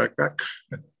can attack back.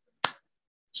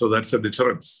 So that's a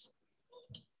deterrence.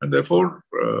 And therefore,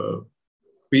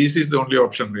 peace is the only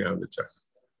option we have with China.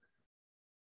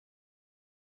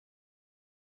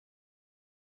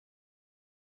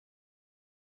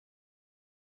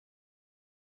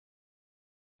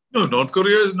 No, North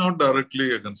Korea is not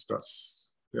directly against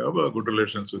us. We have good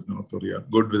relations with North Korea,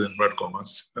 good with inverted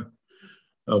commas.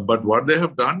 But what they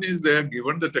have done is they have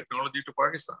given the technology to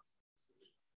Pakistan.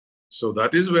 So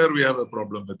that is where we have a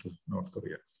problem with North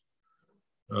Korea.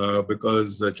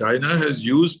 Because China has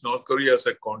used North Korea as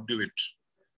a conduit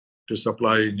to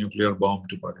supply nuclear bomb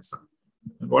to Pakistan.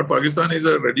 And what Pakistan is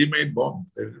a ready-made bomb.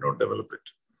 They did not develop it,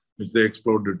 which they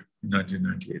exploded in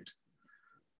 1998.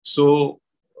 So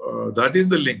that is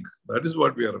the link. That is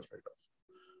what we are afraid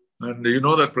of. And you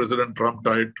know that President Trump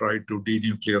tried to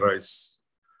denuclearize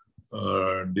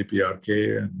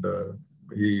DPRK, and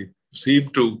he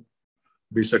seemed to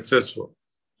be successful.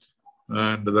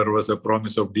 And there was a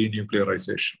promise of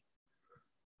denuclearization.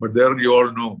 But there you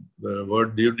all know the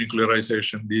word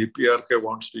denuclearization, DPRK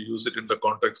wants to use it in the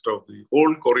context of the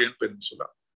whole Korean peninsula,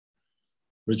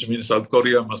 which means South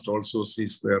Korea must also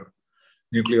cease their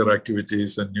nuclear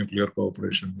activities and nuclear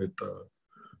cooperation with the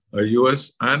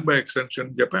US and by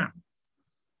extension, Japan.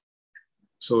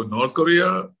 So North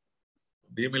Korea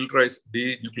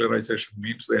denuclearization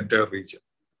means the entire region.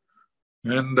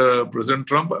 And President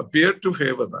Trump appeared to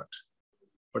favor that.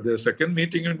 But their second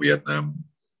meeting in Vietnam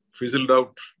fizzled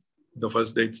out the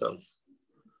first day itself.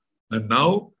 And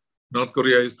now North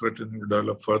Korea is threatening to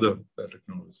develop further their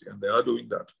technology, and they are doing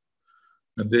that.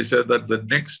 And they said that the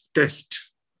next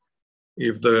test,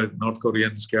 if the North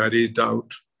Koreans carry it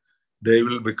out, they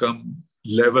will become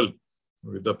level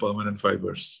with the permanent five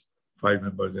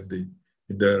members in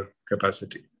their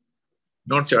capacity.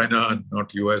 Not China and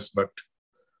not US, but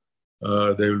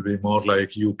they will be more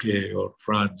like UK or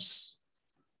France.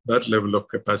 That level of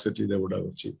capacity they would have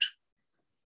achieved.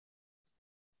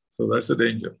 So that's the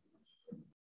danger.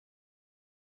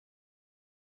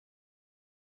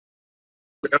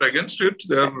 They are against it.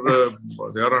 They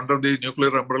are under the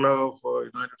nuclear umbrella of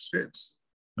United States.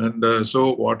 And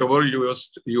so whatever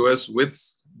US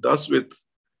does with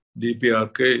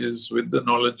DPRK is with the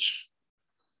knowledge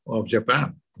of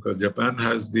Japan, because Japan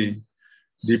has the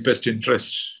deepest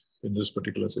interest in this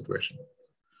particular situation,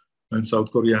 and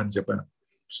South Korea and Japan.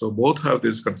 So both have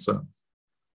this concern.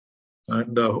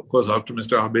 And of course, after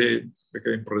Mr. Abe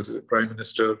became Prime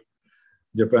Minister,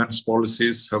 Japan's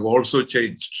policies have also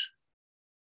changed.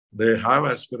 They have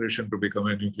aspiration to become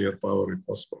a nuclear power if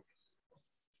possible.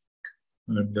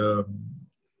 And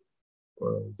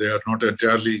they are not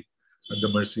entirely at the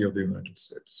mercy of the United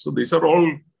States. So these are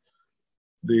all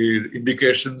the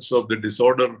indications of the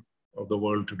disorder of the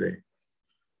world today.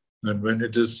 And when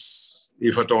it is,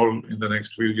 if at all, in the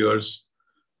next few years,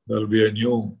 there will be a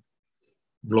new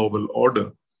global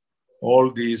order,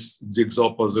 all these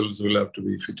jigsaw puzzles will have to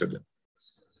be fitted in.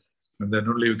 And then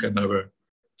only we can have a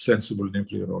sensible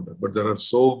nuclear order. But there are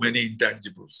so many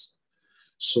intangibles,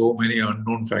 so many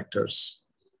unknown factors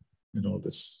in all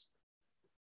this.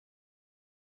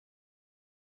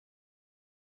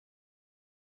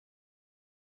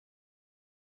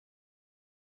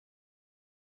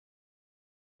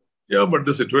 Yeah, but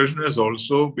the situation has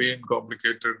also been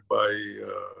complicated by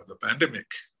the pandemic.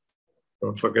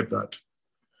 Don't forget that.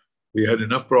 We had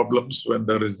enough problems when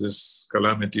there is this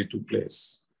calamity took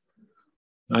place.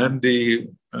 And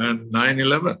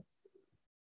 9/11.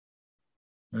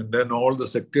 And then all the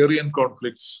sectarian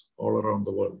conflicts all around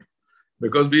the world.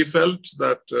 Because we felt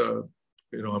that,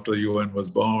 after the UN was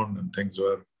born and things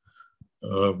were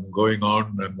going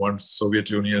on, and once Soviet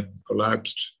Union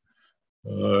collapsed,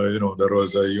 there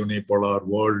was a unipolar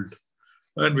world,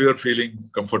 and we were feeling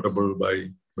comfortable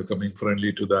by becoming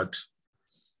friendly to that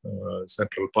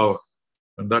central power.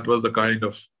 And that was the kind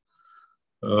of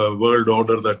world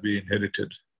order that we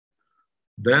inherited.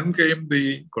 Then came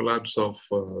the collapse of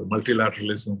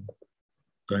multilateralism,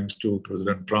 thanks to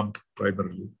President Trump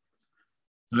primarily.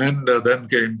 And then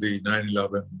came the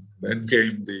 9/11, then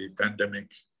came the pandemic,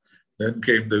 then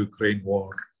came the Ukraine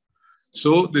war.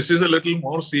 So this is a little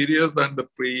more serious than the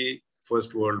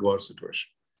pre-First World War situation.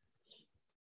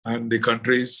 And the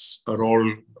countries are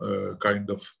all kind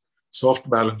of soft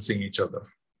balancing each other.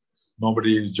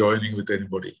 Nobody is joining with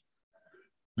anybody.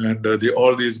 And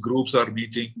all these groups are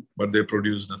meeting, but they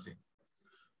produce nothing.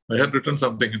 I had written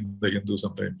something in the Hindu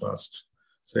sometime past,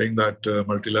 saying that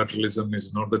multilateralism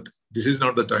is not that, this is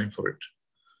not the time for it.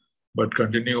 But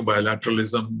continue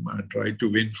bilateralism and try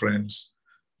to win friends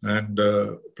and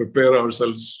prepare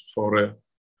ourselves for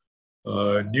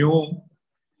a new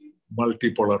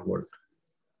multipolar world.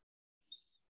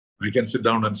 I can sit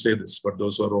down and say this, but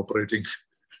those who are operating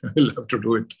will have to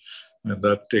do it. And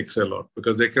that takes a lot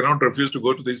because they cannot refuse to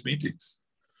go to these meetings.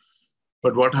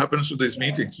 But what happens to these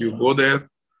meetings? You go there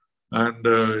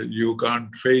and you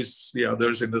can't face the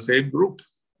others in the same group.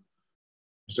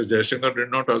 Mr. Jaishankar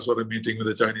did not ask for a meeting with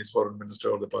the Chinese foreign minister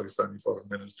or the Pakistani foreign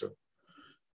minister.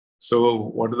 So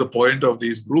what is the point of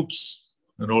these groups?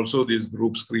 And also these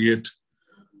groups create,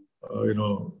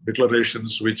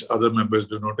 declarations which other members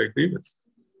do not agree with.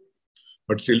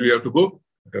 But still we have to go.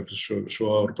 We have to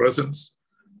show our presence.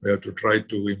 We have to try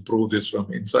to improve this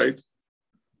from inside.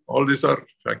 All these are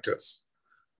factors.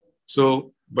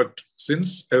 So, but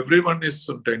since everyone is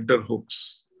on tender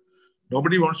hooks,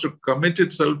 nobody wants to commit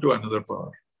itself to another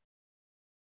power.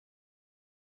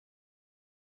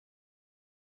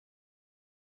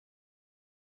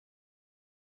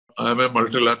 I'm a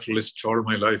multilateralist all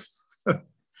my life.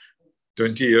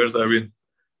 20 years I've been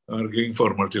arguing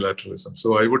for multilateralism.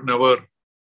 So I would never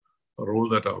rule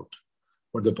that out.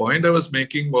 But the point I was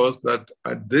making was that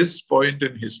at this point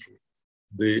in history,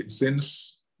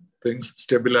 since things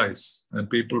stabilize and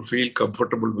people feel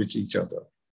comfortable with each other,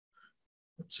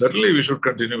 certainly we should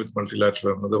continue with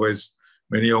multilateralism. Otherwise,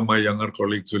 many of my younger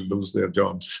colleagues will lose their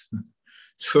jobs.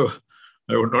 So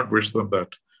I would not wish them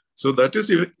that. So that is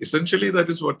essentially, that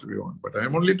is what we want. But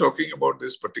I'm only talking about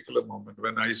this particular moment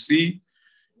when I see,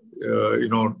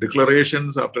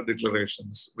 declarations after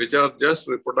declarations, which are just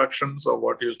reproductions of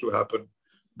what used to happen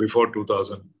before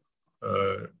 2000,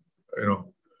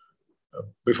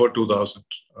 before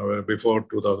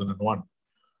 2001.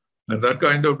 And that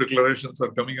kind of declarations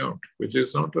are coming out, which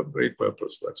is not a great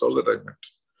purpose. That's all that I meant.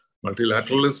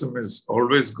 Multilateralism is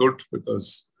always good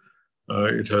because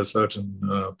it has certain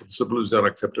principles that are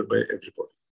accepted by everybody.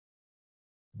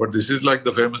 But this is like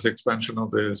the famous expansion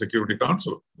of the Security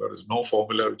Council. There is no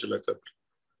formula which will accept.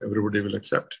 Everybody will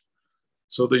accept.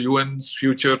 So the UN's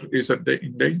future is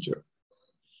in danger.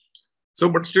 So,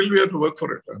 but still we have to work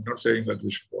for it. I'm not saying that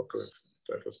we should walk away.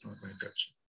 That was not my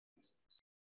intention.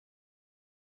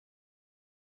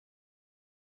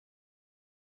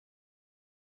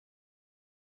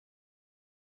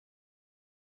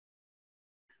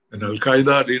 An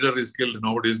Al-Qaeda leader is killed,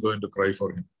 nobody is going to cry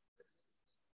for him,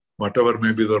 whatever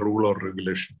may be the rule or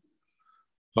regulation.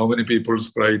 How many people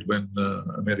cried when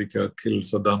America killed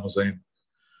Saddam Hussein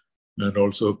and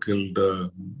also killed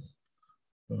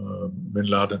Bin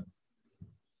Laden?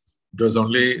 It was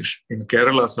only in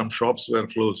Kerala, some shops were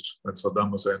closed when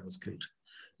Saddam Hussein was killed.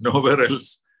 Nowhere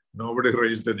else, nobody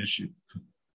raised an issue.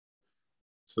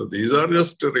 So these are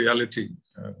just a reality,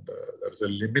 and there is a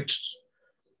limit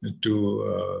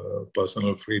to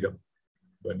personal freedom.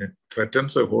 When it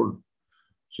threatens a whole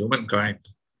humankind,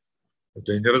 it's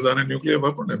dangerous than a nuclear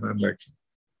weapon, a man like him.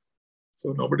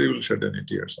 So nobody will shed any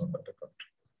tears on that account,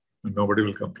 and nobody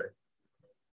will complain.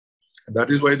 And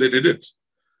that is why they did it,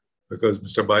 because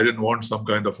Mr. Biden wants some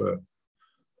kind of a,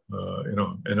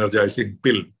 energizing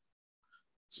pill.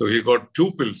 So he got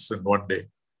two pills in one day.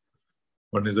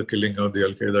 One is the killing of the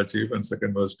Al-Qaeda chief, and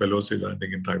second was Pelosi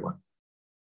landing in Taiwan.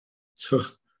 So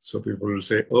people will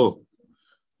say, oh,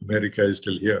 America is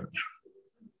still here.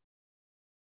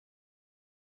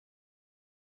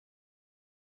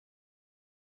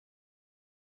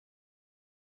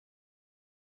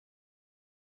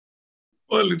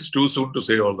 Well, it's too soon to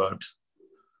say all that.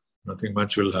 Nothing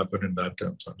much will happen in that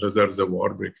terms unless there is a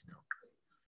war breaking out.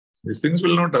 These things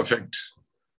will not affect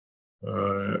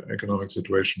economic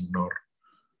situation, or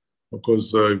of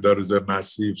course, if there is a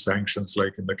massive sanctions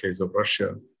like in the case of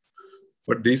Russia.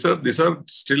 But these are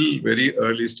still very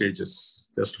early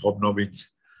stages, just hobnobbing,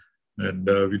 and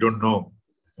we don't know.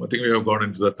 I think we have gone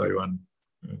into the Taiwan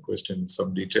question in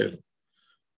some detail,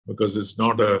 because it's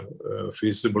not a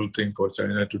feasible thing for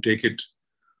China to take it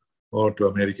or to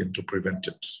American to prevent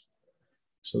it.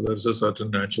 So there's a certain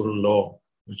natural law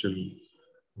which will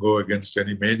go against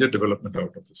any major development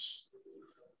out of this.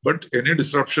 But any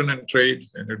disruption in trade,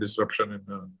 any disruption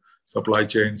in supply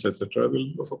chains, etc.,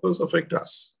 will of course affect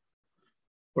us.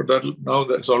 But now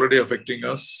that's already affecting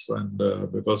us, and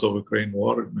because of Ukraine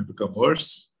war, it may become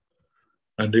worse.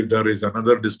 And if there is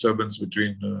another disturbance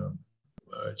between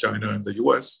China and the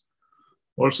US,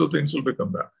 also things will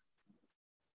become back.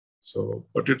 So,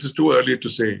 but it is too early to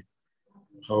say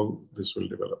how this will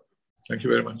develop. Thank you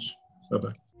very much.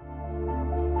 Bye-bye.